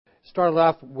started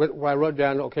off with where I wrote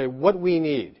down, okay, what we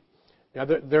need. Now,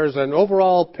 there's an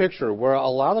overall picture where a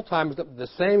lot of times the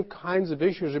same kinds of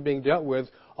issues are being dealt with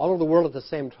all over the world at the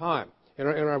same time in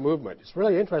our movement. It's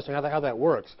really interesting how that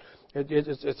works.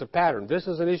 It's a pattern. This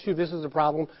is an issue, this is a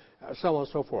problem, so on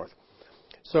and so forth.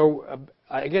 So,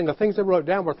 again, the things I wrote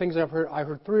down were things I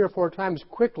heard 3 or 4 times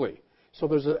quickly. So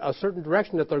there's a certain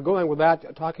direction that they're going without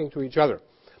talking to each other.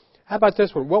 How about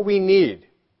this one? What we need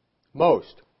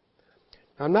most.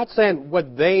 Now, I'm not saying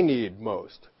what they need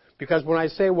most. Because when I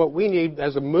say what we need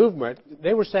as a movement,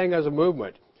 they were saying as a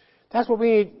movement. That's what we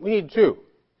need. We need too.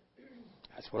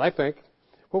 That's what I think.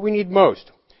 What we need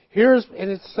most.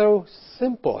 And it's so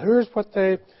simple. Here's what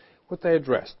they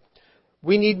addressed.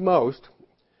 We need most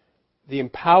the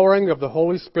empowering of the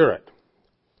Holy Spirit.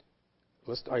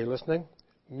 Are you listening?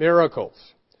 Miracles,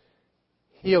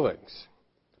 healings,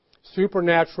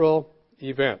 supernatural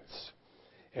events.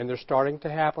 And they're starting to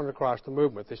happen across the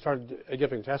movement. They started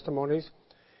giving testimonies.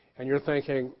 And you're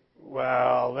thinking,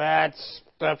 well, that's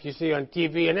stuff you see on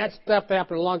TV, and that stuff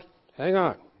happened a long time. Hang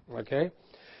on, okay?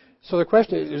 So the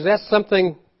question is that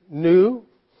something new?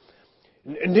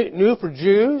 New for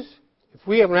Jews? If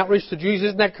we have an outreach to Jews,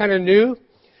 isn't that kind of new?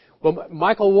 Well,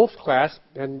 Michael Wolf's class,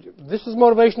 and this is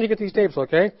motivation to get these tapes,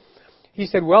 okay? He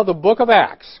said, well, the book of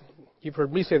Acts, you've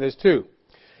heard me say this too,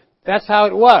 that's how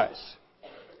it was.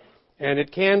 And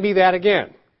it can be that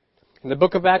again. And the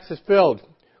book of Acts is filled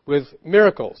with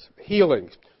miracles,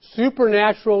 healings,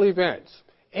 supernatural events,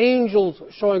 angels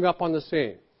showing up on the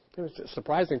scene. It was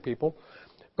surprising people.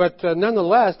 But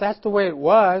nonetheless, that's the way it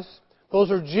was.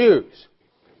 Those are Jews.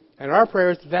 And our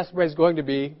prayer is that's the way it's going to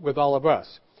be with all of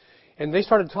us. And they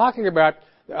started talking about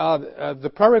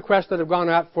the prayer requests that have gone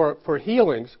out for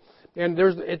healings. And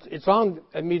it's on,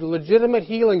 legitimate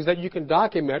healings that you can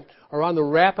document are on the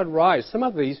rapid rise. Some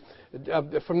of these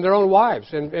from their own wives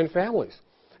and families.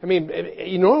 I mean,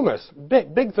 enormous,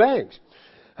 big things,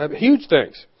 huge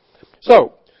things.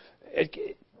 So,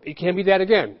 it can be that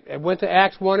again. It went to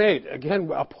Acts 1:8.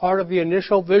 Again, a part of the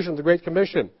initial vision of the Great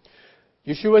Commission.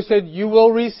 Yeshua said, you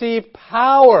will receive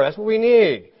power. That's what we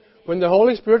need. When the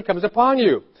Holy Spirit comes upon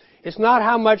you. It's not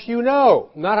how much you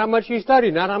know, not how much you study,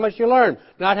 not how much you learn,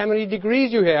 not how many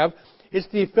degrees you have. It's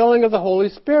the filling of the Holy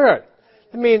Spirit.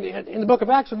 I mean, in the book of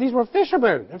Acts, these were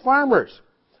fishermen and farmers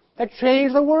that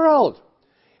changed the world.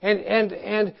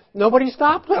 And nobody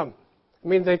stopped them. I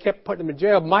mean, they kept putting them in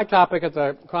jail. My topic at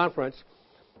the conference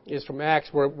is from Acts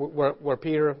where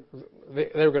Peter,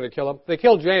 they were going to kill him. They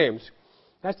killed James.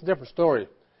 That's a different story.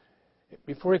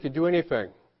 Before he could do anything.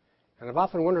 And I've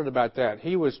often wondered about that.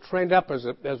 He was trained up as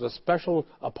a special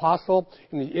apostle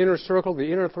in the inner circle,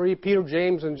 the inner 3, Peter,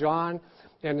 James, and John,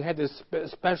 and had this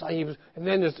special, and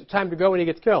then there's time to go and he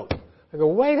gets killed. I go,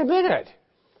 wait a minute.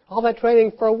 All that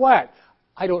training for what?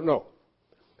 I don't know.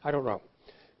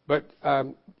 But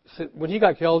when he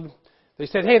got killed, they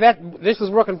said, hey, this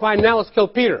is working fine. Now let's kill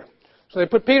Peter. So they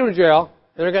put Peter in jail,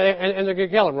 and they're going to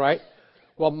kill him, right?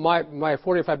 Well, my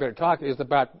 45-minute talk is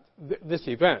about this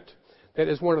event. That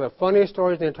is one of the funniest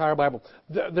stories in the entire Bible.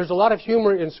 There's a lot of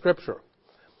humor in Scripture.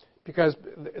 Because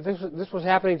this was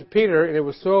happening to Peter, and it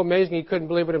was so amazing he couldn't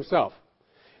believe it himself.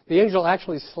 The angel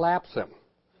actually slaps him.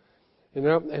 You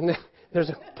know, and there's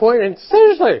a point, and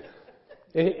seriously,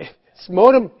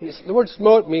 smote him. The word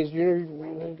smote means,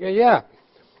 yeah.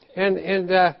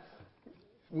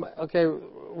 Okay,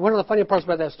 one of the funny parts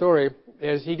about that story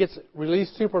is he gets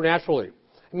released supernaturally.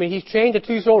 I mean, he's chained to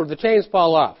 2 soldiers. The chains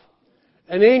fall off.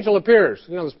 An angel appears,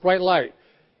 this bright light.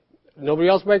 Nobody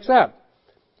else wakes up.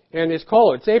 And it's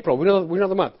cold. It's April. We know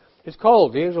the month. It's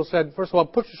cold. The angel said, first of all,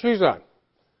 put your shoes on.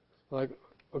 Like,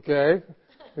 okay.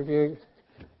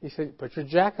 He said, put your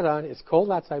jacket on. It's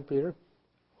cold outside, Peter.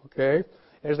 Okay.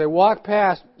 As they walk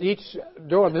past each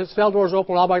door, the cell doors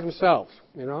open all by themselves.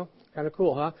 Kind of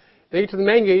cool, huh? They get to the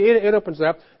main gate. It opens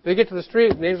up. They get to the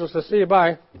street, and the angel says, see you,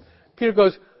 bye. Peter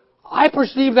goes, I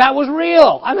perceived that was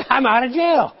real. I'm out of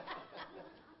jail.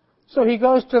 So he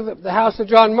goes to the house of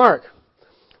John Mark,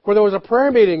 where there was a prayer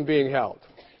meeting being held.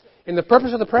 And the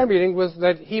purpose of the prayer meeting was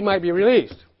that he might be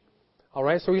released. All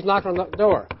right, so he's knocking on the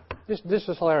door. This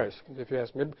is hilarious, if you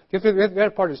ask me. The other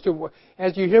part is, too,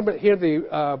 as you hear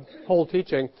the whole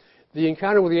teaching, the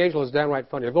encounter with the angel is downright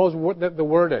funny. The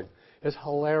wording is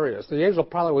hilarious. The angel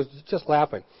probably was just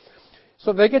laughing.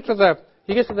 So he gets to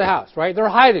the house, right? They're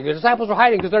hiding. The disciples are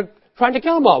hiding because they're trying to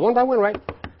kill them all, one by one, right?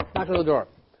 Knocking on the door.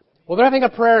 Well, they're having a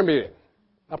prayer meeting.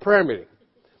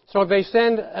 So they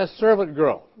send a servant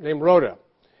girl named Rhoda.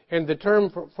 And the term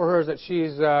for her is that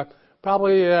she's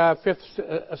probably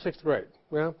 6th grade.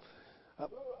 Well,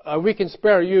 we can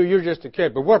spare you. You're just a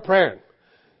kid. But we're praying.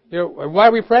 You know, why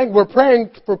are we praying? We're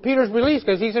praying for Peter's release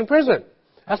because he's in prison.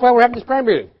 That's why we're having this prayer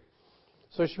meeting.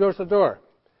 So she goes to the door.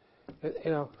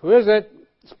 You know, who is it?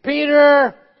 It's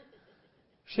Peter!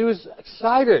 She was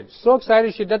excited, so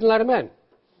excited she doesn't let him in.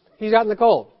 He's out in the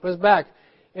cold, on his back.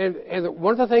 And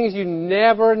one of the things you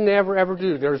never, ever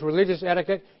do, there's religious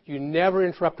etiquette, you never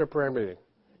interrupt a prayer meeting.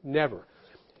 Never.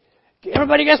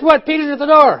 Everybody, guess what? Peter's at the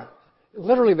door.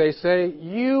 Literally, they say,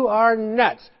 you are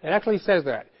nuts. It actually says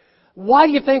that. Why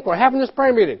do you think we're having this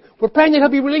prayer meeting? We're praying that he'll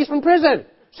be released from prison,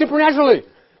 supernaturally.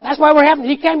 That's why we're having,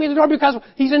 he can't be at the door because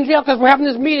he's in jail because we're having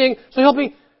this meeting, so he'll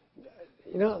be,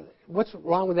 you know, what's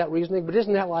wrong with that reasoning? But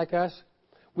isn't that like us?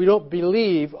 We don't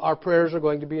believe our prayers are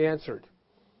going to be answered.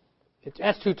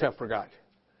 That's too tough for God.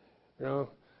 You know,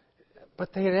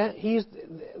 but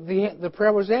the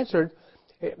prayer was answered.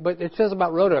 But it says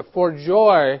about Rhoda, for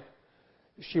joy,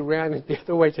 she ran the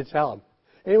other way to tell him.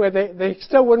 Anyway, they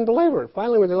still wouldn't believe her.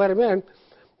 Finally, when they let him in,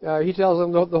 he tells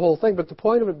them the whole thing. But the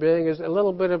point of it being is a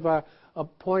little bit of a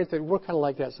point that we're kind of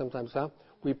like that sometimes, huh?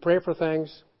 We pray for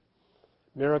things,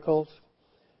 miracles,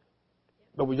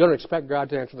 but we don't expect God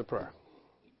to answer the prayer.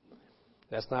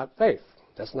 That's not faith.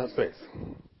 That's not faith.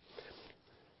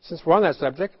 Since we're on that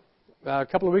subject, a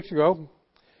couple of weeks ago,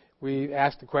 we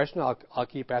asked the question, I'll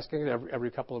keep asking it every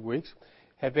couple of weeks.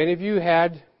 Have any of you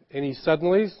had any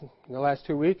suddenlies in the last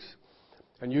 2 weeks?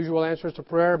 Unusual answers to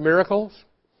prayer, miracles?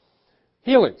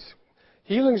 Healings.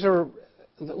 Healings are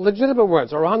legitimate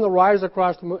ones, are on the rise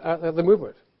across the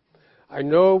movement. I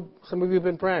know some of you have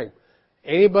been praying.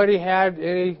 Anybody had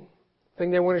anything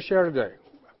they want to share today?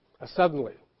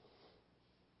 Suddenly.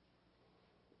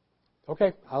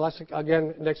 Okay, I'll ask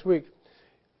again next week.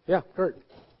 Yeah, Kurt. It's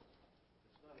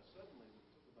not a suddenly, it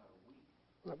took about a week.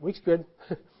 A week's good.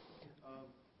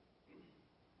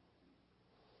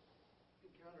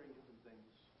 Encountering different things.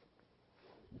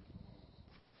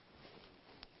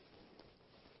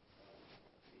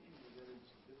 We get into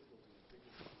some difficulty in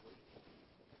figuring situations where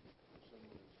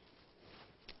someone is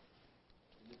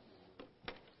manipulating.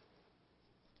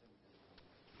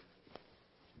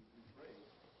 We prayed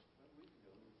about a week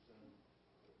ago that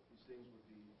these things would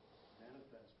be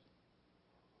manifest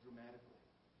dramatically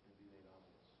and be made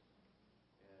obvious.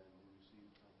 And we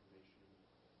received confirmation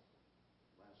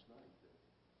last night that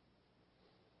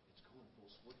it's going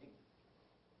full swing.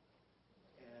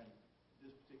 And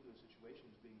this particular situation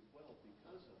is being quelled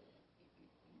because of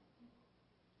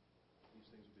these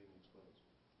things are being exposed.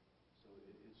 So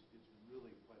it's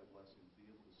really quite a blessing to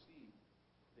be able to see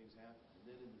things happen. And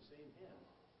then in the same hand,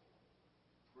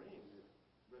 praying that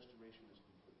restoration is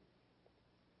complete.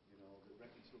 You know, that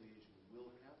reconciliation will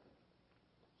happen.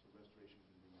 So restoration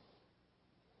can be made.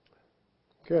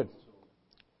 Good. So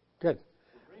Good.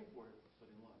 we're praying for it, but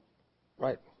in love.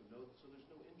 Right. So there's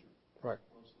no injury. Right.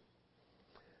 Mostly.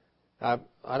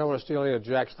 I don't want to steal any of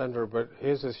Jack's thunder, but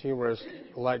his is humorous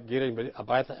like Gideon, but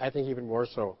I think even more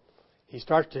so. He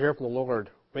starts to hear from the Lord.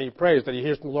 When he prays, that he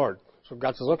hears from the Lord. So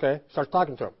God says, okay, starts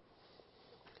talking to him.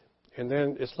 And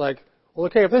then it's like, well,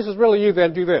 okay, if this is really you,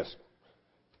 then do this.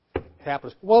 It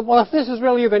happens. Well, if this is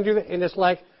really you, then do that. And it's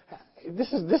like,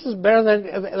 this is better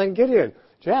than Gideon.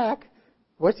 Jack,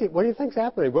 what do you think's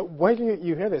happening? Why do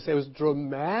you hear this? It was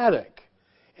dramatic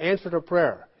answer to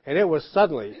prayer. And it was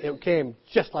suddenly, it came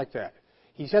just like that.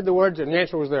 He said the words and the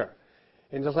answer was there.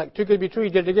 And just like too good to be true, he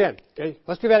did it again. Okay,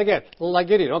 let's do that again. A little like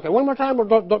Gideon. Okay, one more time.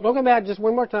 Don't get mad. Just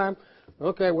one more time.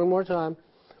 Okay, one more time.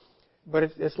 But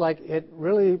it's like it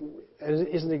really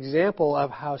is an example of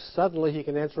how suddenly he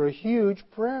can answer a huge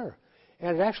prayer.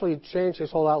 And it actually changed his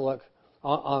whole outlook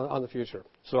on the future.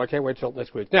 So I can't wait till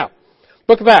next week. Now,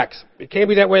 Book of Acts. It can't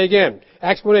be that way again.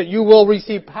 Acts 1:8. You will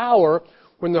receive power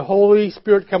when the Holy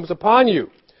Spirit comes upon you.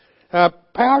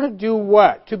 Power to do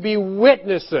what? To be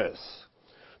witnesses.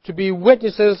 To be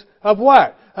witnesses of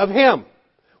what? Of Him.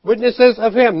 Witnesses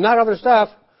of Him, not other stuff.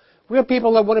 We have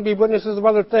people that want to be witnesses of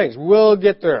other things. We'll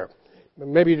get there.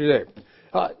 Maybe today.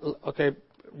 Okay,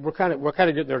 we're kind of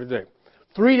getting there today.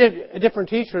 3 different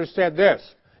teachers said this.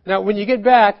 Now, when you get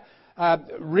back,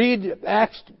 read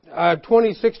Acts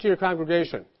 26 to your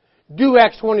congregation. Do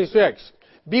Acts 26.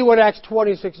 Be what Acts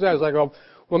 26 says. I go,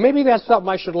 well, maybe that's something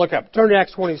I should look up. Turn to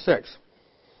Acts 26.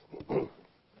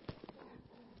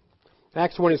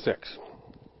 Acts 26.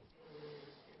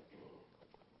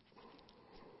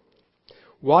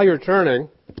 While you're turning,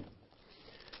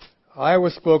 I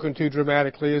was spoken to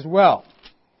dramatically as well.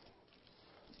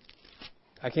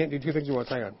 I can't do 2 things at once.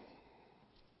 Hang on.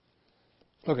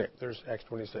 Okay, there's Acts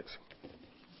 26.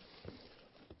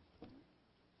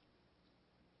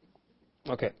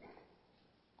 Okay.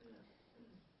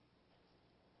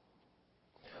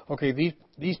 Okay,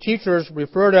 these teachers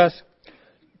referred us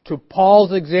to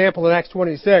Paul's example in Acts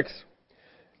 26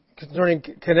 concerning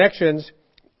connections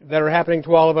that are happening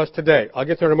to all of us today. I'll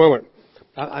get there in a moment.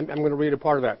 I'm going to read a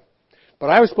part of that. But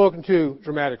I was spoken to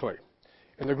dramatically.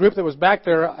 And the group that was back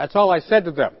there, that's all I said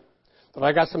to them, that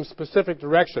I got some specific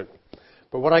direction.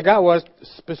 But what I got was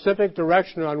specific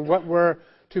direction on what we're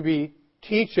to be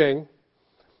teaching,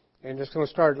 and it's going to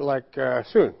start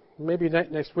soon, maybe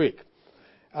next week.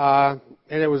 And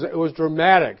it was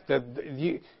dramatic that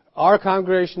our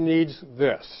congregation needs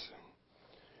this.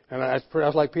 And I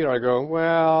was like Peter. I go,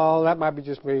 well, that might be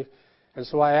just me. And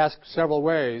so I asked several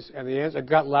ways, and the answer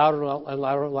got louder and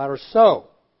louder and louder. So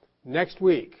next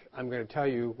week, I'm going to tell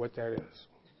you what that is.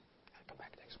 I'll come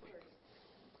back next week.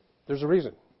 There's a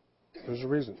reason. There's a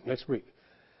reason. Next week.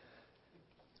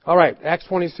 All right, Acts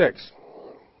 26.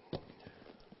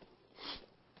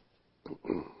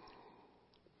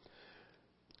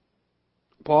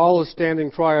 Paul is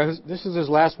standing trial. This is his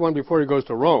last one before he goes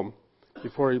to Rome,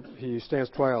 before he stands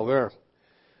trial there.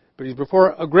 But he's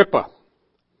before Agrippa.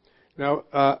 Now,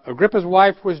 Agrippa's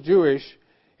wife was Jewish,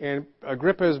 and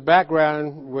Agrippa's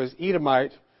background was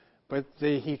Edomite, but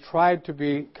he tried to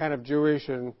be kind of Jewish,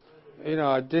 and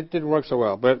it didn't work so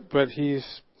well. But he's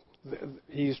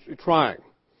trying.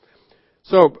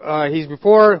 So he's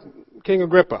before King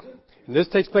Agrippa, and this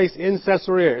takes place in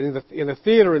Caesarea, in the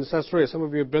theater in Caesarea. Some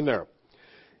of you have been there.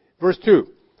 Verse 2.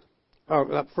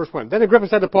 First one. Then Agrippa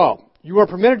said to Paul, "You are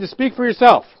permitted to speak for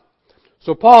yourself."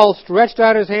 So Paul stretched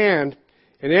out his hand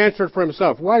and answered for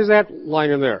himself. Why is that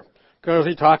line in there? Because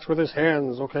he talks with his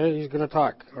hands. Okay, he's going to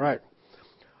talk. All right.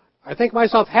 "I think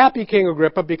myself happy, King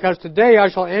Agrippa, because today I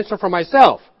shall answer for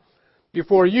myself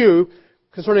before you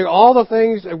concerning all the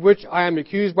things of which I am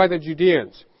accused by the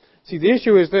Judeans." See, the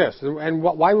issue is this, and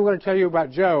why we want to tell you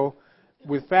about Joe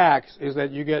with facts is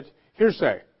that you get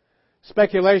hearsay,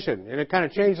 speculation, and it kind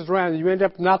of changes around, and you end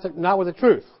up not with the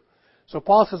truth. So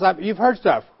Paul says, "You've heard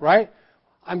stuff, right?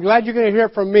 I'm glad you're going to hear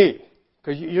it from me,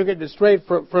 because you're getting it straight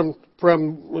from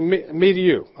me to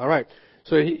you." All right.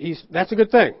 So that's a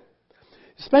good thing.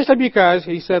 Especially because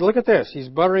he said, look at this, he's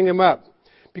buttering him up.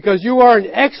 "Because you are an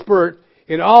expert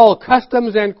in all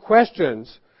customs and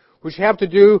questions which have to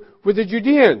do with the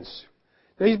Judeans."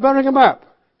 Now he's buttering him up,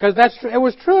 because it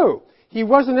was true. He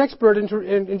was an expert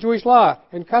in Jewish law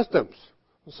and customs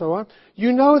and so on.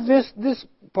 You know this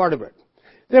part of it.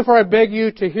 "Therefore I beg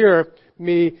you to hear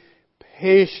me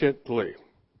patiently."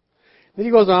 Then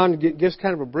he goes on and gives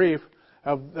kind of a brief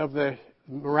of the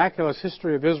miraculous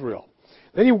history of Israel.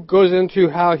 Then he goes into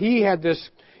how he had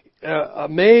this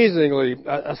amazingly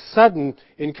a sudden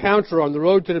encounter on the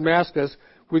road to Damascus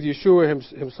with Yeshua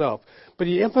himself. But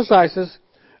he emphasizes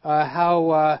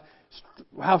how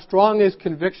strong his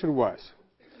conviction was.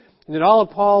 And in all of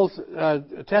Paul's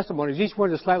testimonies, each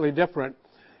one is slightly different.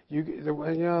 You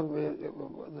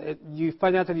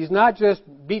find out that he's not just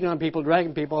beating on people,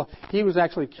 dragging people. He was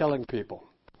actually killing people.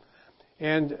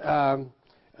 And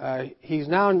he's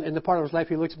now in the part of his life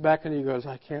he looks back and he goes,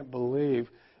 "I can't believe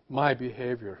my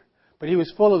behavior." But he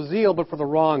was full of zeal, but for the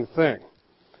wrong thing.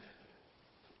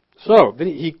 So then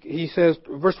he says,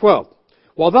 verse 12,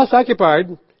 "While thus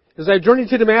occupied, as I journeyed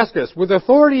to Damascus with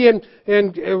authority and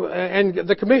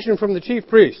the commission from the chief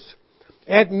priests,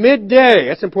 at midday,"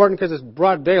 that's important because it's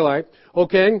broad daylight, "O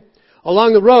king,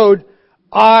 along the road,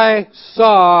 I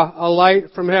saw a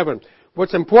light from heaven."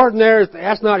 What's important there is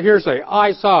that's not hearsay.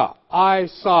 I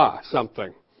saw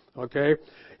something. Okay?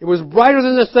 "It was brighter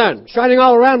than the sun, shining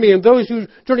all around me and those who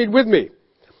journeyed with me.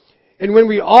 And when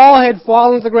we all had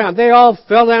fallen to the ground," they all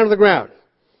fell down to the ground.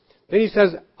 Then he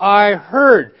says, "I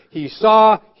heard." He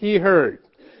saw, he heard.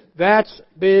 That's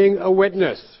being a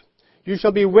witness. You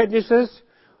shall be witnesses.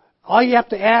 All you have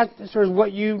to add is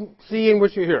what you see and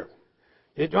what you hear.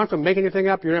 You don't have to make anything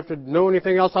up. You don't have to know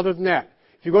anything else other than that.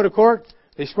 If you go to court,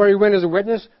 they swear you in as a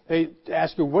witness. They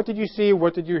ask you, what did you see?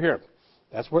 What did you hear?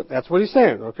 That's what he's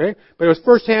saying, okay? But it was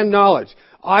first-hand knowledge.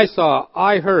 I saw,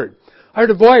 I heard. "I heard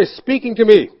a voice speaking to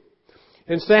me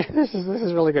and saying," this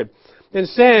is really good, "and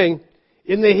saying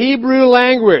in the Hebrew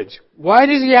language." Why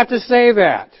does he have to say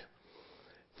that?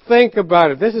 Think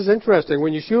about it. This is interesting.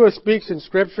 When Yeshua speaks in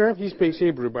Scripture, he speaks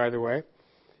Hebrew, by the way,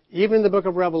 even in the book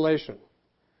of Revelation.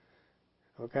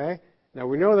 Okay? Now,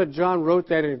 we know that John wrote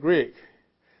that in Greek,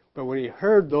 but when he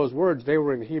heard those words, they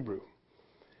were in Hebrew.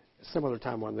 Similar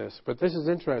time on this. But this is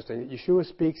interesting. Yeshua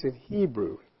speaks in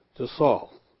Hebrew to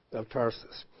Saul of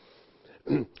Tarsus.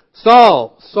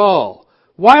 "Saul, Saul,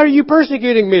 why are you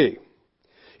persecuting me?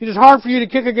 It is hard for you to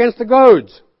kick against the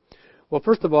goads." Well,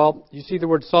 first of all, you see the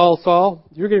word Saul, Saul.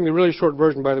 You're getting the really short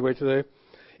version, by the way, today.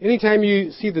 Anytime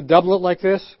you see the doublet like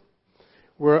this,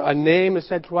 where a name is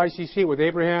said twice, you see it with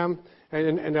Abraham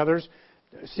and others,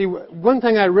 See, one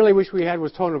thing I really wish we had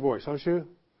was tone of voice, don't you?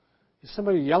 Is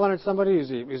somebody yelling at somebody? Is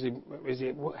he?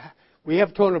 We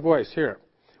have tone of voice here.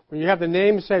 When you have the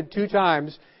name said 2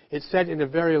 times, it's said in a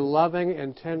very loving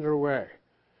and tender way.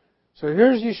 So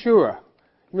here's Yeshua.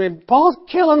 I mean, Paul's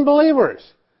killing believers.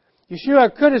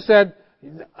 Yeshua could have said,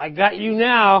 I got you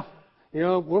now.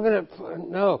 We're going to...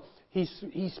 No.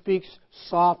 He speaks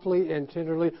softly and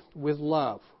tenderly with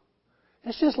love.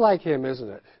 It's just like him, isn't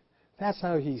it? That's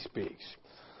how he speaks.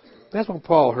 That's what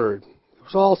Paul heard.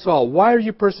 Saul, Saul, why are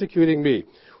you persecuting me?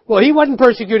 Well, he wasn't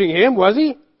persecuting him, was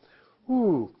he?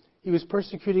 He was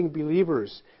persecuting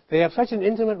believers. They have such an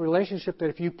intimate relationship that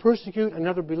if you persecute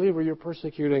another believer, you're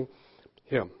persecuting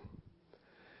him.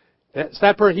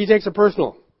 He takes it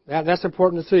personal. That's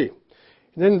important to see.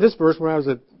 And then this verse, when I was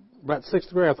at about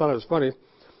 6th grade, I thought it was funny.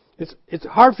 It's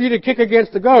hard for you to kick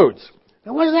against the goads.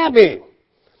 Now, what does that mean?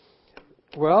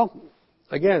 Well,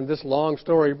 again, this long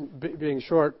story being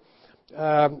short,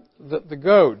 the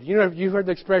goad. You've heard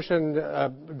the expression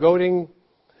goading.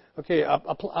 Okay,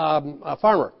 a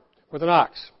farmer with an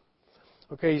ox.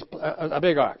 Okay, he's a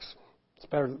big ox. It's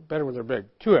better when they're big.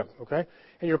 2 of them. Okay,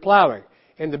 and you're plowing,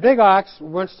 and the big ox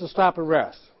wants to stop and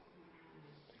rest.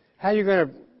 How are you going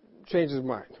to change his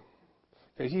mind?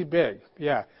 Because he's big.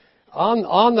 Yeah.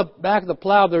 On the back of the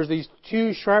plow, there's these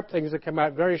 2 sharp things that come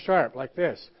out very sharp, like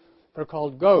this. They're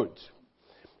called goads.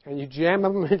 And you jam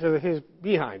them into his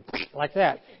behind, like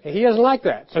that. And he doesn't like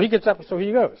that. So he gets up, so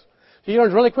he goes. So he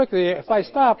learns really quickly, if I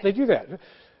stop, they do that.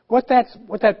 What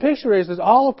that picture is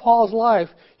all of Paul's life,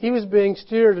 he was being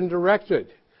steered and directed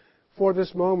for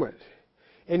this moment.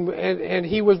 And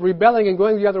he was rebelling and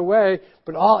going the other way,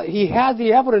 but he had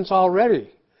the evidence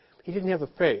already. He didn't have the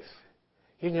faith.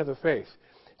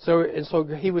 So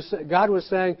God was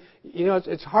saying,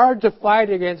 it's hard to fight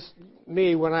against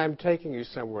me when I'm taking you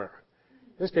somewhere.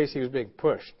 In this case, he was being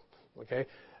pushed. Okay?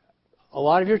 A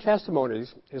lot of your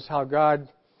testimonies is how God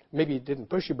maybe didn't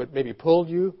push you, but maybe pulled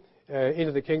you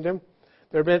into the kingdom.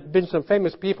 There have been some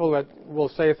famous people that will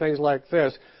say things like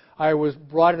this: I was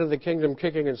brought into the kingdom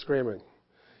kicking and screaming.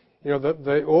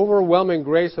 The overwhelming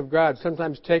grace of God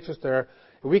sometimes takes us there,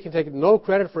 and we can take no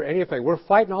credit for anything. We're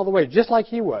fighting all the way, just like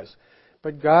he was.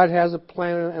 But God has a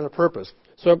plan and a purpose.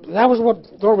 So that was what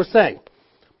the Lord was saying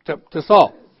to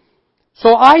Saul.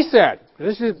 So I said,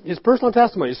 this is his personal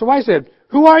testimony. So I said,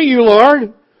 who are you,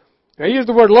 Lord? Now, he used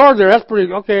the word Lord there. That's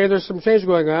pretty, okay, there's some change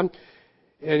going on.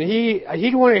 And he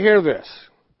didn't want to hear this.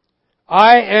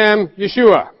 I am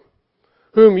Yeshua,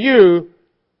 whom you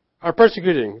are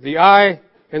persecuting. The I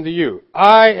and the you.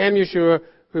 I am Yeshua,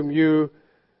 whom you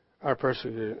are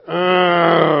persecuting.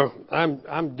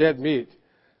 I'm dead meat.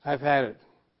 I've had it.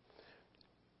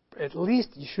 At least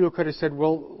Yeshua could have said,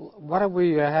 well, why don't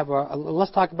we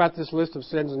let's talk about this list of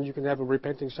sins and you can have a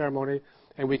repenting ceremony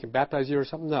and we can baptize you or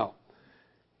something. No.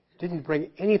 Didn't bring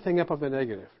anything up of the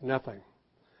negative. Nothing.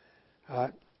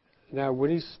 Now, when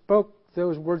he spoke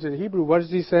those words in Hebrew, what is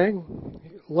he saying?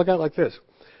 Look out like this.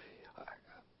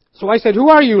 So I said, who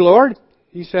are you, Lord?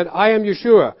 He said, I am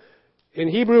Yeshua. In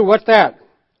Hebrew, what's that?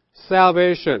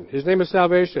 Salvation. His name is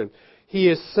Salvation. He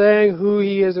is saying who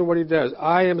he is and what he does.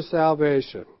 I am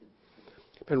salvation.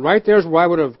 And right there's where I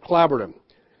would have clobbered him.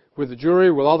 With the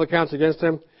jury, with all the counts against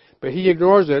him. But he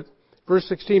ignores it. Verse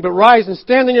 16, but rise and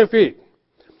stand on your feet.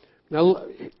 Now,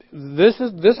 this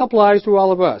applies to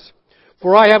all of us.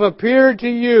 For I have appeared to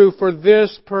you for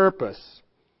this purpose.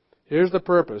 Here's the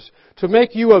purpose. To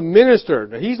make you a minister.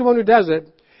 Now, he's the one who does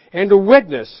it. And a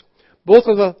witness. Both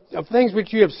of things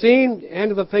which you have seen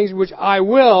and of the things which I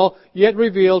will yet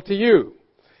reveal to you.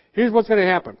 Here's what's going to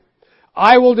happen.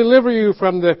 I will deliver you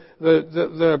from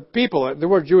the people. The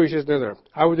word Jewish isn't in there.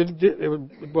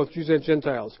 Both Jews and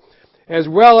Gentiles. As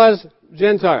well as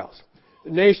Gentiles.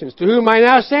 The nations. To whom I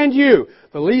now send you.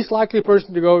 The least likely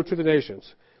person to go to the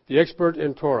nations. The expert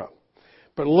in Torah.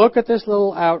 But look at this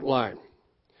little outline.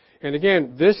 And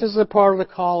again, this is a part of the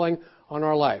calling on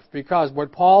our life. Because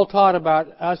what Paul taught about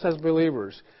us as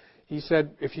believers, he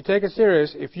said, if you take it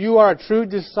serious, if you are a true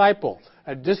disciple,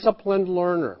 a disciplined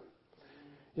learner,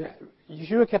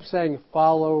 Yeshua kept saying,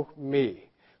 follow me.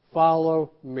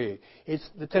 Follow me. It's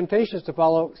the temptation is to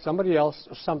follow somebody else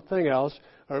or something else,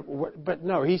 but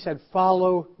no, he said,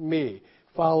 follow me.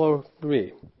 Follow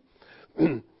me.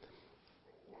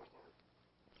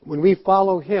 When we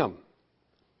follow him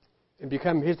and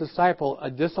become his disciple, a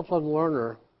disciplined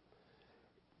learner,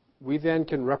 we then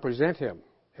can represent him.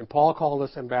 And Paul called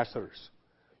us ambassadors.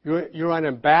 You're an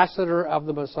ambassador of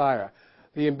the Messiah.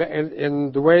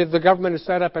 In the way the government is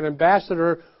set up, an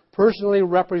ambassador personally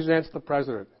represents the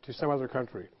president to some other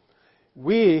country.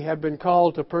 We have been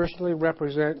called to personally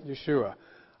represent Yeshua.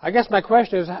 I guess my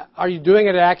question is, are you doing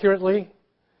it accurately?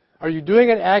 Are you doing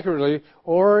it accurately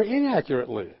or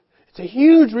inaccurately? It's a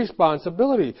huge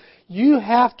responsibility. You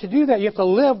have to do that. You have to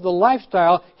live the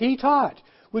lifestyle He taught,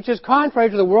 which is contrary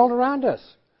to the world around us.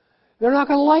 They're not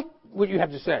going to like what you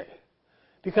have to say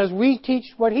because we teach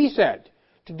what He said,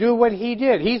 to do what He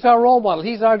did. He's our role model.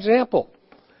 He's our example.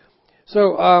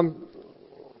 So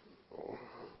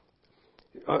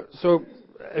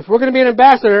if we're going to be an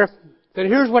ambassador, then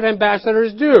here's what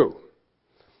ambassadors do.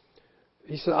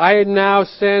 He said, I now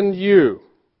send you.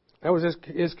 That was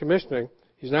his commissioning.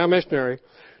 He's now a missionary.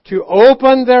 To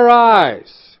open their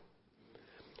eyes.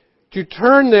 To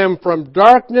turn them from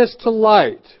darkness to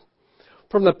light.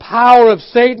 From the power of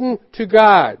Satan to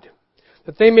God.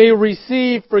 That they may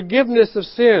receive forgiveness of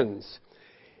sins.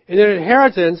 And an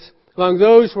inheritance among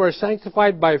those who are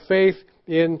sanctified by faith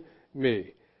in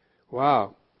me.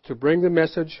 Wow. To bring the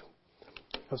message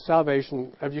of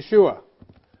salvation of Yeshua,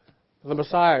 the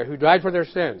Messiah, who died for their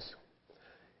sins.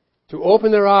 To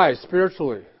open their eyes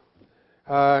spiritually.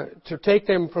 To take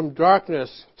them from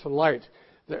darkness to light.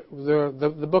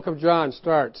 The book of John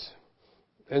starts,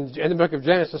 and the book of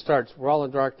Genesis starts, we're all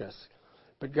in darkness.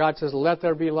 But God says, let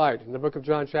there be light. In the book of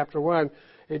John chapter 1,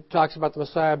 it talks about the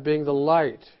Messiah being the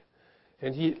light.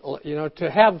 And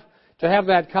to have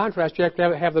that contrast, you have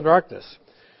to have the darkness.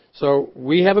 So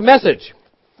we have a message,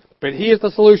 but He is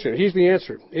the solution. He's the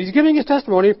answer. He's giving His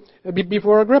testimony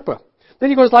before Agrippa. Then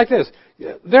he goes like this.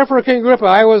 Therefore, King Agrippa,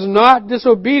 I was not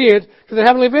disobedient to the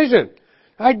heavenly vision.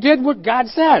 I did what God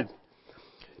said,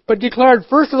 but declared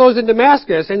first to those in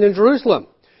Damascus and in Jerusalem,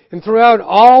 and throughout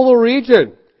all the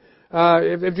region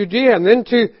of Judea, and then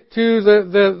to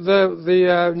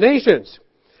the nations,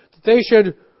 that they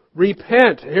should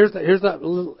repent. Here's that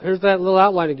little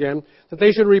outline again. That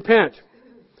they should repent.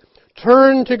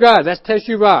 Turn to God. That's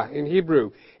teshuvah in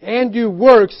Hebrew. And do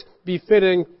works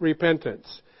befitting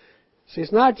repentance. See,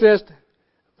 it's not just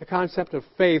the concept of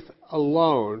faith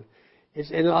alone.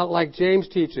 It's like James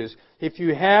teaches. If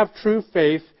you have true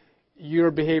faith,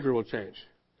 your behavior will change.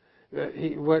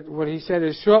 What he said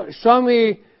is, show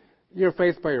me your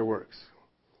faith by your works.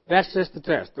 That's just the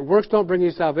test. The works don't bring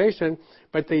you salvation,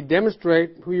 but they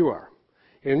demonstrate who you are.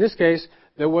 In this case,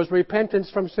 there was repentance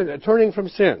from sin, turning from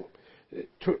sin.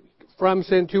 From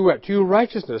sin to what? To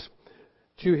righteousness,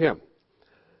 to Him.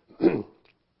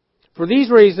 For these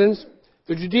reasons,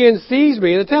 the Judeans seized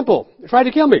me in the temple and tried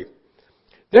to kill me.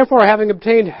 Therefore, having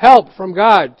obtained help from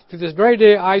God, to this very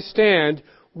day I stand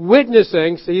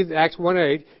witnessing, see Acts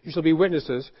 1:8, you shall be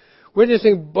witnesses,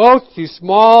 witnessing both to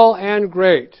small and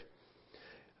great.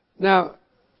 Now,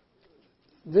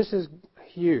 this is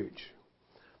huge.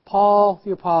 Paul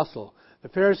the Apostle, the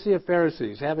Pharisee of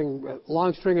Pharisees, having a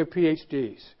long string of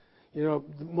PhDs.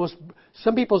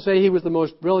 Some people say he was the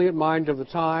most brilliant mind of the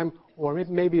time, or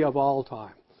maybe of all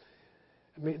time.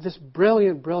 I mean, this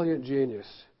brilliant, brilliant genius.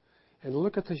 And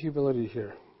look at the humility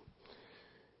here.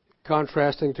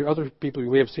 Contrasting to other people you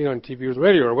may have seen on TV or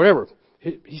radio or whatever.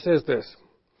 He says this.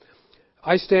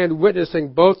 I stand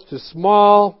witnessing both to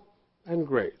small and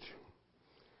great.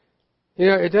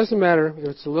 It doesn't matter if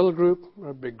it's a little group or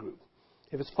a big group.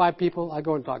 If it's 5 people, I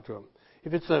go and talk to them.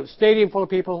 If it's a stadium full of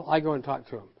people, I go and talk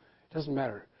to them. It doesn't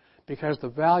matter. Because the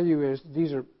value is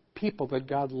these are people that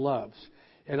God loves.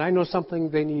 And I know something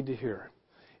they need to hear.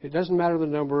 It doesn't matter the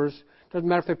numbers. It doesn't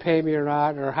matter if they pay me or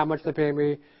not or how much they pay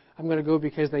me. I'm going to go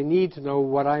because they need to know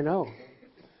what I know.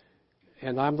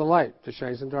 And I'm the light that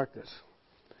shines in darkness.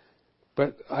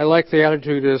 But I like the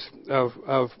attitude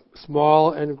of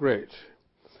small and great.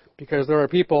 Because there are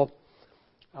people,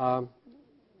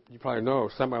 you probably know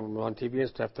some of them on TV and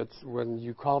stuff, that when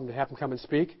you call them to have them come and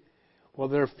speak, well,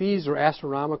 their fees are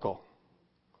astronomical.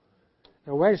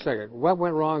 Now, wait a second. What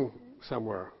went wrong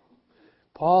somewhere?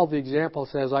 Paul, the example,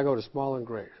 says, I go to small and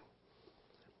great.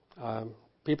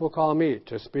 People call me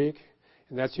to speak,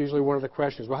 and that's usually one of the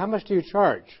questions. Well, how much do you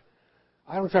charge?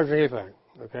 I don't charge anything,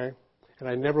 okay? And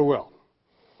I never will.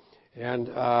 And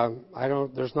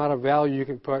there's not a value you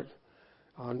can put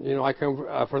on, I come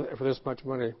for this much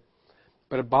money.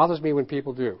 But it bothers me when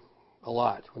people do, a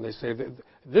lot, when they say,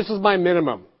 this is my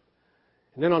minimum.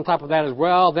 And then on top of that as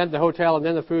well, then the hotel, and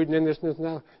then the food, and then this and this.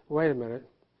 Now, wait a minute.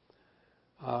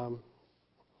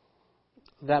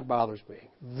 That bothers me.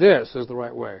 This is the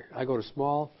right way. I go to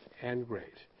small and great.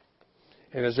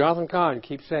 And as Jonathan Kahn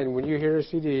keeps saying, when you hear a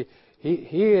CD, he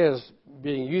is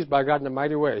being used by God in a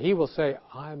mighty way. He will say,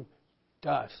 I'm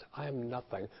dust. I'm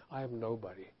nothing. I'm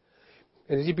nobody.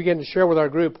 And as he began to share with our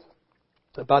group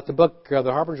about the book, The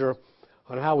Harbinger,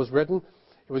 on how it was written,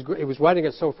 he was writing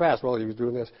it so fast while he was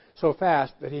doing this, so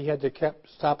fast that he had to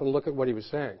stop and look at what he was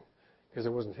saying because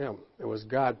it wasn't him. It was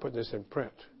God putting this in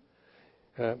print.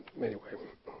 Anyway.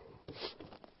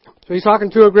 So he's talking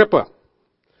to Agrippa.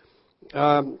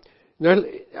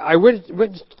 I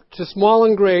witnessed to small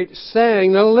and great,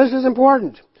 saying, now this is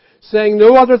important, saying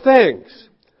no other things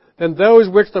than those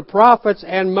which the prophets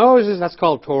and Moses, that's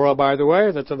called Torah, by the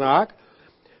way, the Tanakh,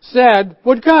 said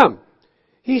would come.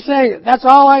 He's saying, that's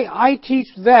all I teach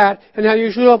that, and how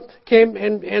Yeshua came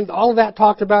and all of that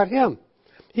talked about him.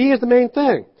 He is the main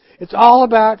thing. It's all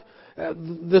about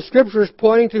the Scriptures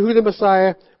pointing to who the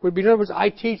Messiah would be. In other words, I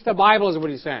teach the Bible is what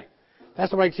he's saying.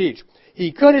 That's what I teach.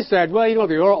 He could have said, well,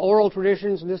 the oral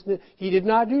traditions and this and that. He did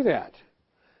not do that.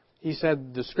 He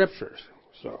said the Scriptures.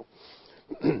 So,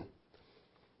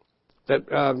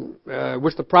 that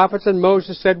which the prophets and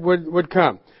Moses said would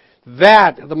come.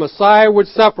 That the Messiah would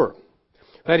suffer.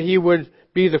 That he would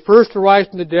be the first to rise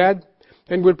from the dead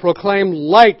and would proclaim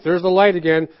light. There's the light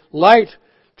again. Light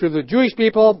to the Jewish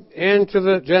people and to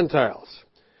the Gentiles.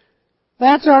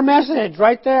 That's our message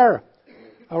right there.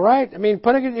 All right? I mean,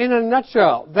 putting it in a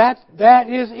nutshell, that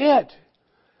is it.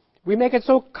 We make it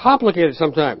so complicated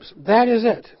sometimes. That is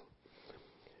it.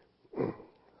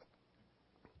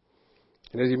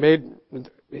 And as he made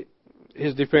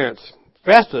his defense,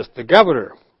 Festus, the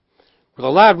governor, with a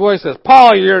loud voice says,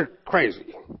 Paul, you're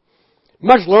crazy.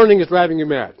 Much learning is driving you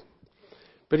mad.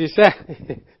 But he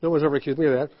said, no one's ever accused me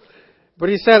of that. But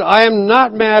he said, I am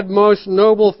not mad, most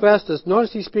noble Festus.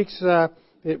 Notice he speaks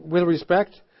with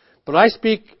respect. But I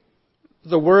speak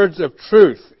the words of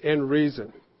truth and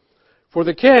reason. For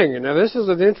the king, and now this is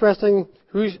an interesting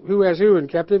who has who in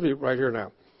captivity right here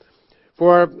now.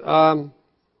 For,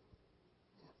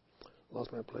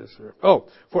 lost my place here.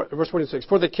 For verse 26.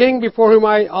 For the king before whom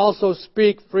I also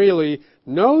speak freely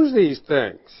knows these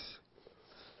things.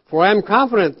 For I am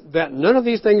confident that none of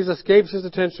these things escapes his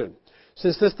attention,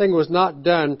 since this thing was not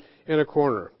done in a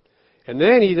corner. And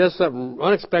then he does something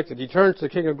unexpected. He turns to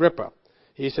King Agrippa.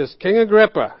 He says, King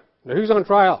Agrippa. Now who's on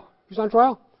trial? Who's on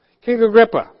trial? King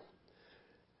Agrippa.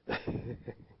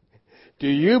 Do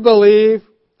you believe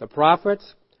the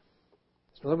prophets?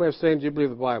 It's another way of saying, do you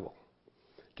believe the Bible?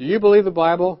 Do you believe the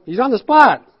Bible? He's on the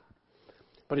spot.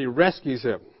 But he rescues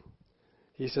him.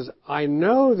 He says, I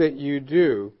know that you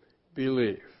do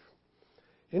believe.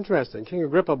 Interesting. King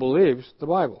Agrippa believes the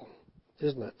Bible,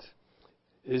 isn't it?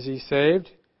 Is he saved?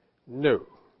 No.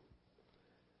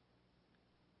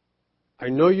 I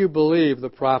know you believe the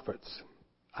prophets.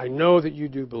 I know that you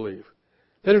do believe.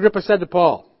 Then Agrippa said to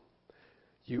Paul,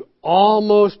 you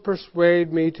almost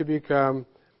persuade me to become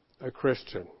a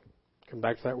Christian. Come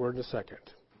back to that word in a second.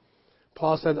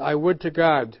 Paul said, I would to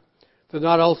God that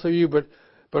not also you, but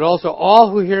also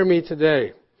all who hear me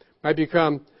today might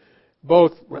become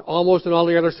both almost and all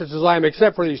the others such as I am,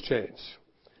 except for these chains.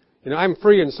 I'm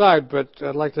free inside, but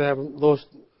I'd like to have those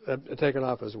taken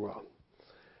off as well.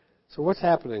 So what's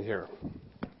happening here?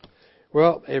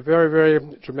 Well, a very,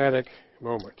 very dramatic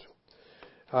moment.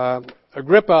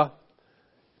 Agrippa,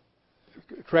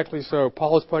 correctly so,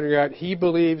 Paul is pointing out, he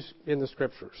believes in the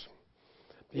Scriptures.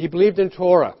 He believed in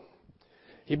Torah.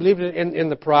 He believed in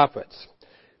the prophets.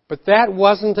 But that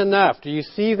wasn't enough. Do you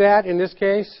see that in this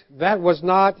case? That was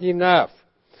not enough.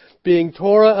 Being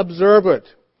Torah observant,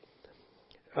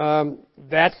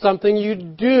 that's something you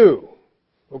do.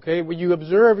 Okay? When you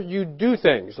observe, you do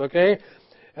things. Okay?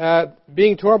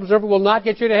 Being Torah observant will not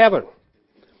get you to heaven.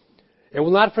 It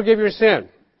will not forgive your sin.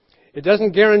 It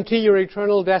doesn't guarantee your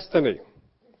eternal destiny.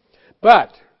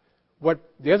 But what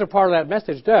the other part of that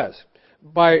message does,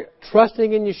 by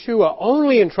trusting in Yeshua,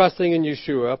 only in trusting in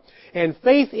Yeshua, and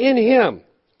faith in Him,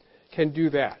 can do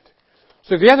that.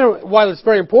 So the other, while it's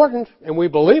very important, and we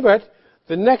believe it,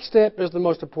 the next step is the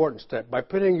most important step, by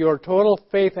putting your total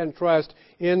faith and trust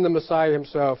in the Messiah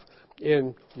Himself,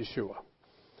 in Yeshua.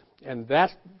 And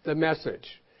that's the message.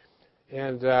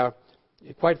 And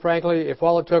quite frankly, if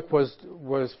all it took was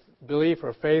belief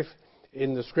or faith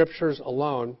in the Scriptures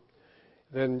alone,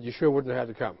 then Yeshua wouldn't have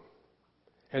had to come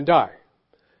and die.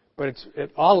 But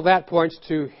all of that points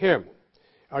to Him.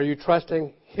 Are you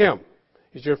trusting Him?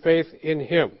 Is your faith in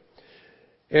Him?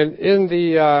 And in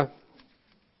the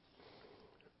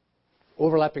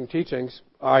overlapping teachings,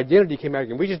 our identity came out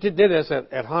again. We just did this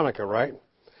at Hanukkah, right?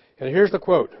 And here's the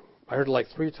quote. I heard it like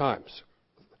 3 times.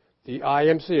 The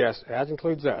IMCS, as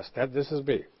includes us, this is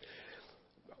me.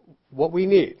 What we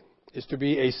need is to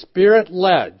be a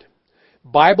Spirit-led,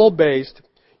 Bible-based,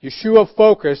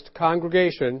 Yeshua-focused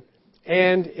congregation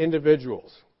and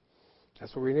individuals.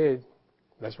 That's what we need.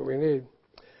 That's what we need.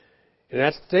 And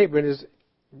that statement is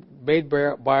made by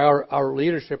our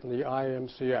leadership in the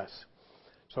IMCS.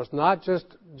 So it's not just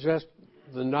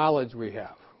the knowledge we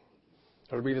have.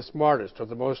 It'll be the smartest or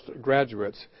the most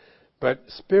graduates. But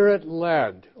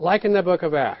Spirit-led, like in the book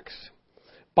of Acts.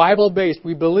 Bible-based.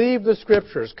 We believe the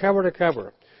Scriptures cover to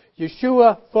cover.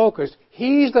 Yeshua focused.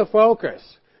 He's the focus,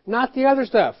 not the other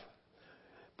stuff.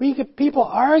 We get people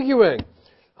arguing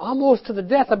almost to the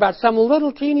death about some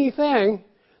little teeny thing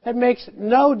that makes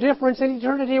no difference in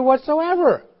eternity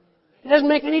whatsoever. It doesn't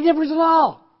make any difference at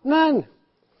all. None.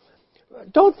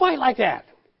 Don't fight like that.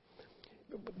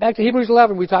 Back to Hebrews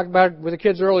 11, we talked about it with the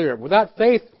kids earlier. Without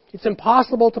faith, it's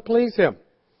impossible to please Him.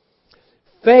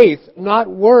 Faith, not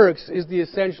works, is the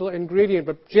essential ingredient.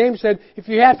 But James said, if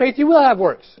you have faith, you will have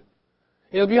works.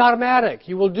 It'll be automatic.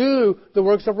 You will do the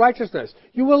works of righteousness.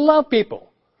 You will love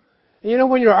people. And you know,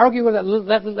 when you're arguing with that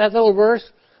little verse,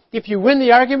 if you win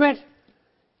the argument,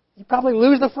 you probably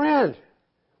lose the friend.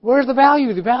 Where's the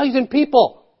value? The value's in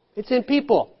people. It's in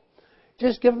people.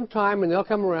 Just give them time and they'll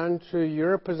come around to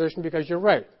your position because you're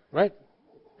right. Right?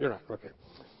 You're not. Okay.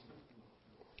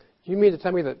 You mean to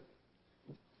tell me that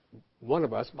one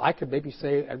of us, I could maybe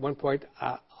say at one point,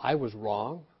 I was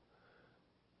wrong?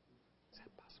 Is that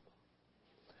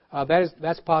possible?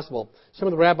 That's possible. Some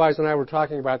of the rabbis and I were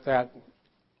talking about that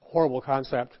horrible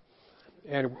concept.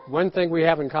 And one thing we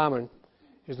have in common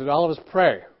is that all of us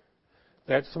pray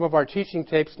that some of our teaching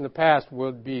tapes in the past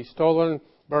would be stolen,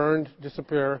 burned,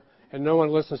 disappear, and no one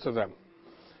listens to them.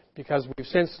 Because we've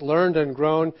since learned and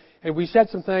grown, and we said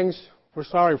some things we're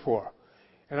sorry for.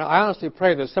 And I honestly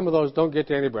pray that some of those don't get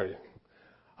to anybody.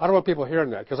 I don't want people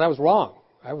hearing that, because I was wrong.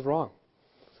 I was wrong.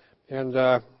 And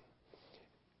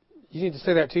you need to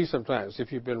say that to you sometimes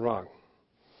if you've been wrong.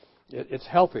 It's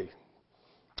healthy.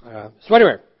 So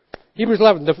anyway, Hebrews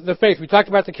 11, the faith. We talked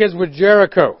about the kids with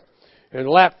Jericho and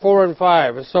lap 4 and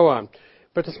 5 and so on.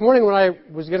 But this morning when I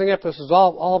was getting up, this is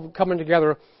all coming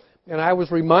together, and I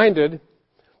was reminded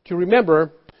to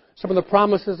remember some of the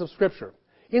promises of Scripture.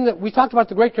 We talked about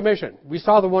the Great Commission. We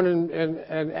saw the one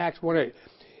in Acts 1:8.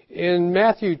 In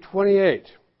Matthew 28,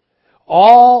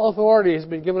 all authority has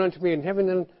been given unto me in heaven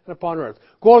and upon earth.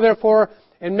 Go therefore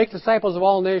and make disciples of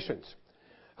all nations,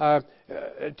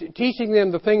 teaching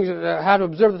them the things, how to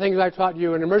observe the things I taught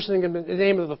you, and immersing them in the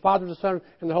name of the Father, the Son,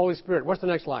 and the Holy Spirit. What's the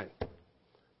next line?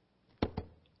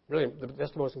 Really,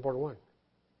 that's the most important one.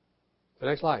 The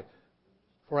next line.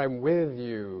 For I'm with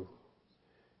you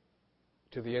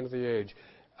to the end of the age.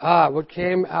 What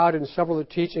came out in several of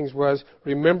the teachings was,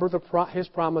 remember His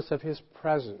promise of His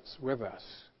presence with us.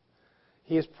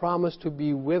 He has promised to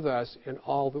be with us in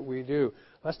all that we do.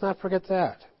 Let's not forget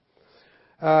that.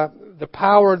 The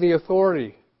power and the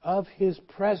authority of His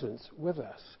presence with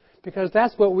us. Because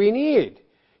that's what we need.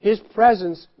 His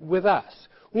presence with us.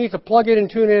 We need to plug in and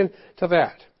tune in to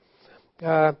that.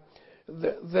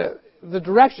 The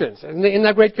directions in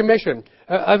that Great Commission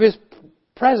of His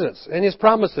presence and His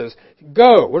promises.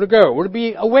 Go. We're to go. We're to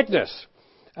be a witness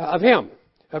of Him.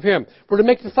 Of Him. We're to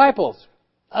make disciples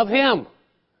of Him.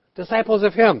 Disciples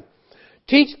of Him.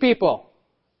 Teach people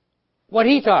what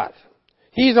He taught.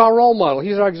 He's our role model.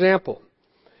 He's our example.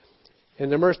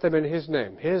 And immerse them in His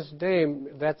name. His name,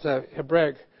 that's a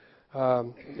Hebraic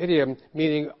idiom,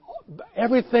 meaning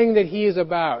everything that He is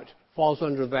about falls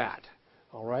under that.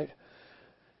 All right?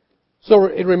 So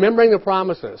in remembering the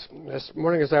promises, this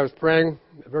morning as I was praying,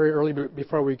 very early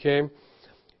before we came,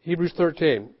 Hebrews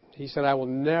 13, He said, I will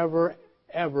never,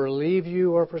 ever leave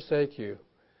you or forsake you.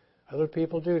 Other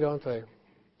people do, don't they?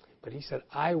 But He said,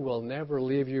 I will never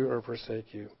leave you or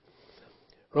forsake you.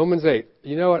 Romans 8,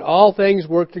 you know what? All things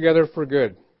work together for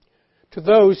good. To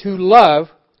those who love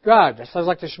God. That sounds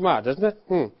like the Shema, doesn't it?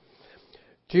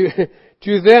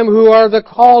 To them who are the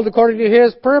called according to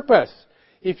His purpose.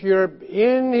 If you're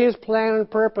in His plan and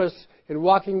purpose and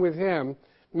walking with Him,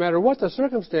 no matter what the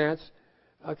circumstance,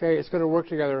 okay, it's going to work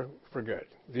together for good.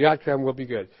 The outcome will be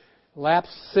good. Lap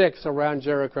 6 around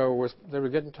Jericho they were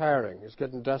getting tiring. It's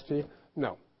getting dusty.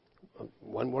 No.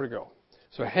 One more to go.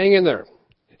 So hang in there.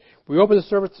 We open the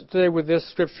service today with this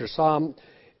scripture, Psalm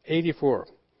 84.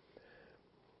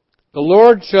 The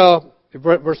Lord shall,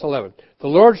 verse 11, the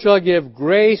Lord shall give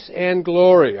grace and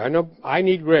glory. I know I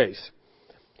need grace.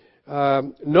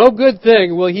 No good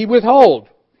thing will He withhold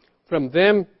from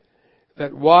them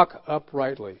that walk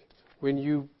uprightly. When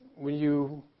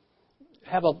you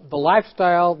have the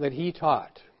lifestyle that He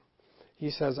taught, He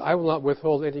says, I will not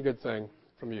withhold any good thing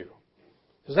from you.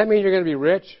 Does that mean you're going to be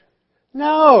rich?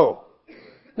 No!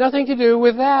 Nothing to do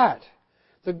with that.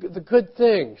 The good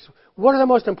things. What are the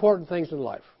most important things in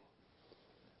life?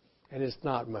 And it's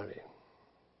not money.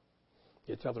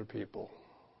 It's other people.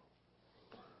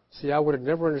 See, I would have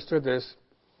never understood this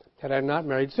had I not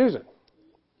married Susan.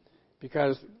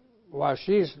 Because while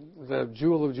she's the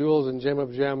jewel of jewels and gem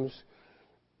of gems,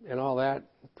 and all that,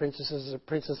 princess of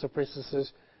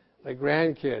princesses, my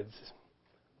grandkids.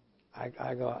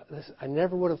 I go, listen, I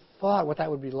never would have thought what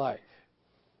that would be like.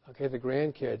 Okay, the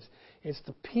grandkids. It's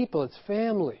the people, it's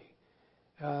family.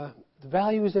 The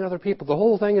value is in other people. The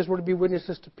whole thing is we're to be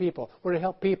witnesses to people. We're to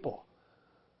help people.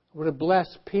 We're to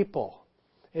bless people.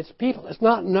 It's people. It's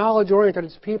not knowledge-oriented,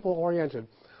 it's people-oriented.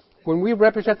 When we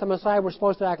represent the Messiah, we're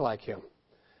supposed to act like Him.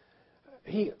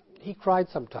 He cried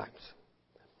sometimes.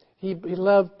 He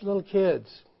loved little kids.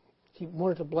 He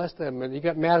wanted to bless them, and he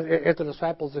got mad at the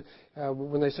disciples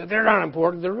when they said, they're not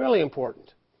important, they're really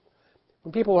important.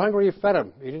 When people were hungry, he fed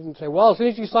them. He didn't say, well, as soon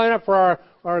as you sign up for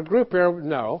our group here,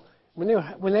 no. When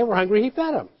they were hungry, he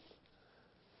fed them.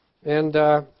 And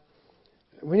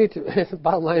we need to, the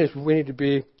bottom line is we need to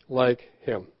be like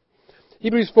him.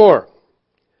 Hebrews 4,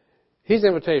 his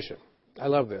invitation, I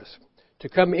love this, to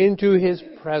come into his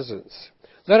presence.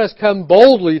 Let us come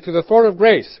boldly to the throne of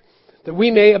grace, that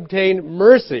we may obtain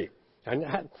mercy. And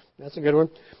that's a good one.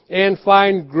 And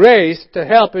find grace to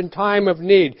help in time of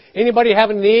need. Anybody have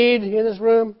a need in this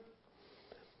room?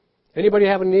 Anybody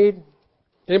have a need?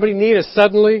 Anybody need us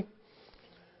suddenly?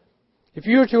 If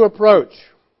you were to approach,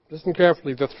 listen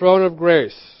carefully, the throne of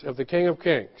grace of the King of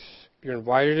Kings, you're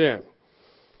invited in,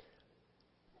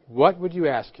 what would you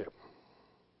ask him?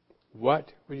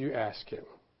 What would you ask him?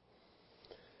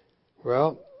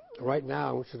 Well, right now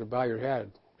I want you to bow your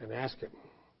head and ask him.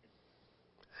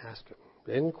 Ask him.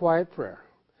 In quiet prayer.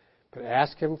 But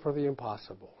ask him for the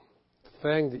impossible. The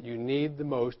thing that you need the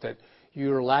most, that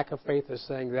your lack of faith is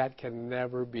saying that can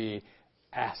never be.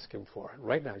 Ask him for it.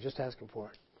 Right now, just ask him for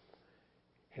it.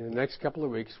 In the next couple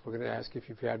of weeks, we're going to ask if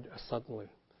you've had a suddenly.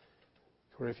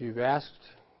 Or if you've asked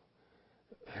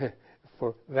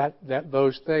for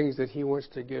those things that he wants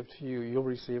to give to you, you'll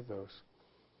receive those.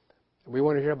 We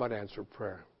want to hear about answered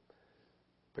prayer.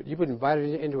 But you've been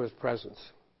invited into his presence.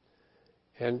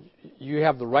 And you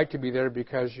have the right to be there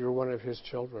because you're one of his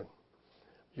children.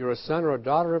 You're a son or a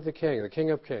daughter of the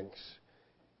King of Kings.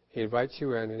 He invites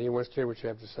you in, and he wants to hear what you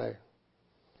have to say.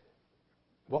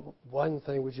 What one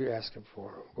thing would you ask him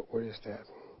for? What is that?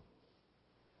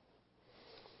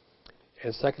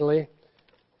 And secondly,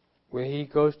 when he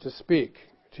goes to speak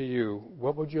to you,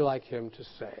 what would you like him to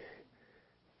say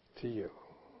to you?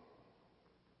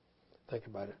 Think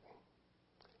about it.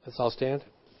 Let's all stand.